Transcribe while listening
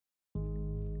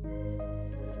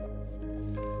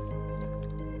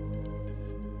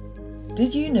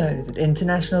Did you know that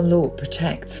international law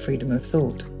protects freedom of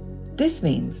thought? This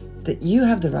means that you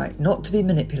have the right not to be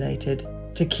manipulated,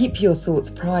 to keep your thoughts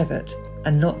private,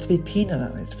 and not to be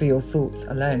penalised for your thoughts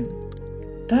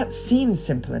alone. That seems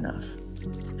simple enough.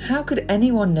 How could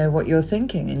anyone know what you're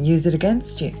thinking and use it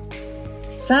against you?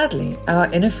 Sadly,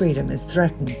 our inner freedom is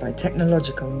threatened by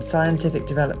technological and scientific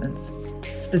developments,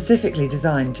 specifically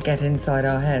designed to get inside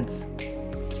our heads.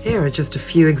 Here are just a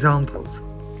few examples.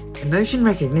 Emotion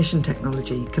recognition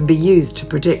technology can be used to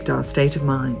predict our state of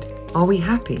mind. Are we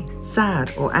happy,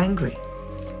 sad, or angry?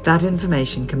 That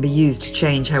information can be used to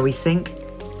change how we think,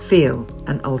 feel,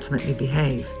 and ultimately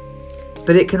behave.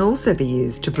 But it can also be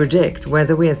used to predict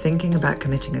whether we are thinking about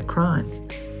committing a crime,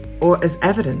 or as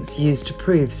evidence used to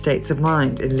prove states of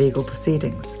mind in legal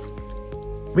proceedings.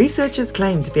 Researchers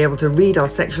claim to be able to read our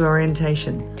sexual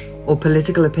orientation or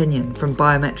political opinion from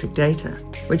biometric data,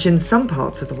 which in some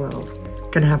parts of the world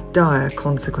can have dire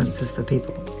consequences for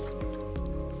people.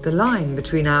 The line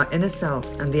between our inner self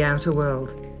and the outer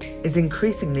world is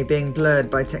increasingly being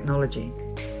blurred by technology.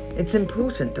 It's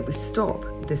important that we stop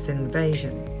this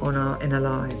invasion on our inner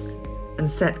lives and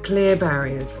set clear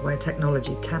barriers where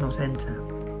technology cannot enter.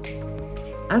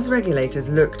 As regulators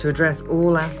look to address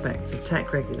all aspects of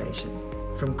tech regulation,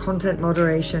 from content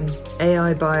moderation,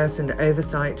 AI bias and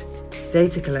oversight,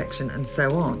 data collection, and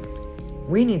so on,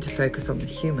 we need to focus on the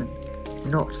human,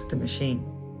 not the machine.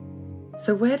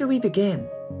 So where do we begin?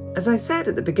 As I said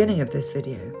at the beginning of this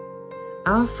video,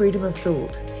 our freedom of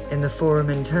thought, in the forum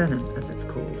internum as it's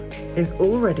called, is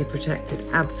already protected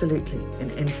absolutely in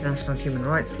international human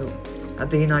rights law at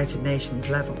the United Nations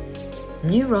level.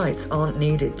 New rights aren't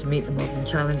needed to meet the modern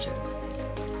challenges.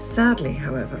 Sadly,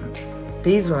 however,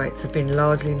 these rights have been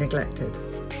largely neglected,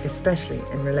 especially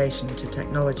in relation to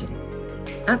technology.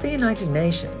 At the United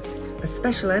Nations, a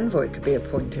special envoy could be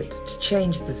appointed to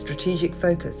change the strategic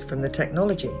focus from the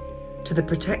technology to the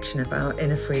protection of our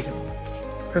inner freedoms,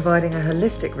 providing a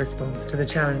holistic response to the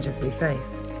challenges we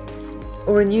face.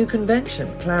 Or a new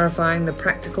convention clarifying the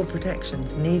practical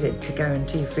protections needed to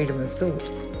guarantee freedom of thought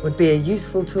would be a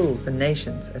useful tool for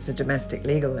nations at a domestic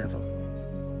legal level.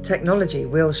 Technology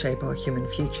will shape our human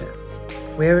future.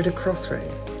 We're at a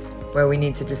crossroads where we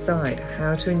need to decide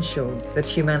how to ensure that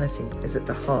humanity is at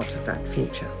the heart of that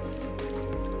future.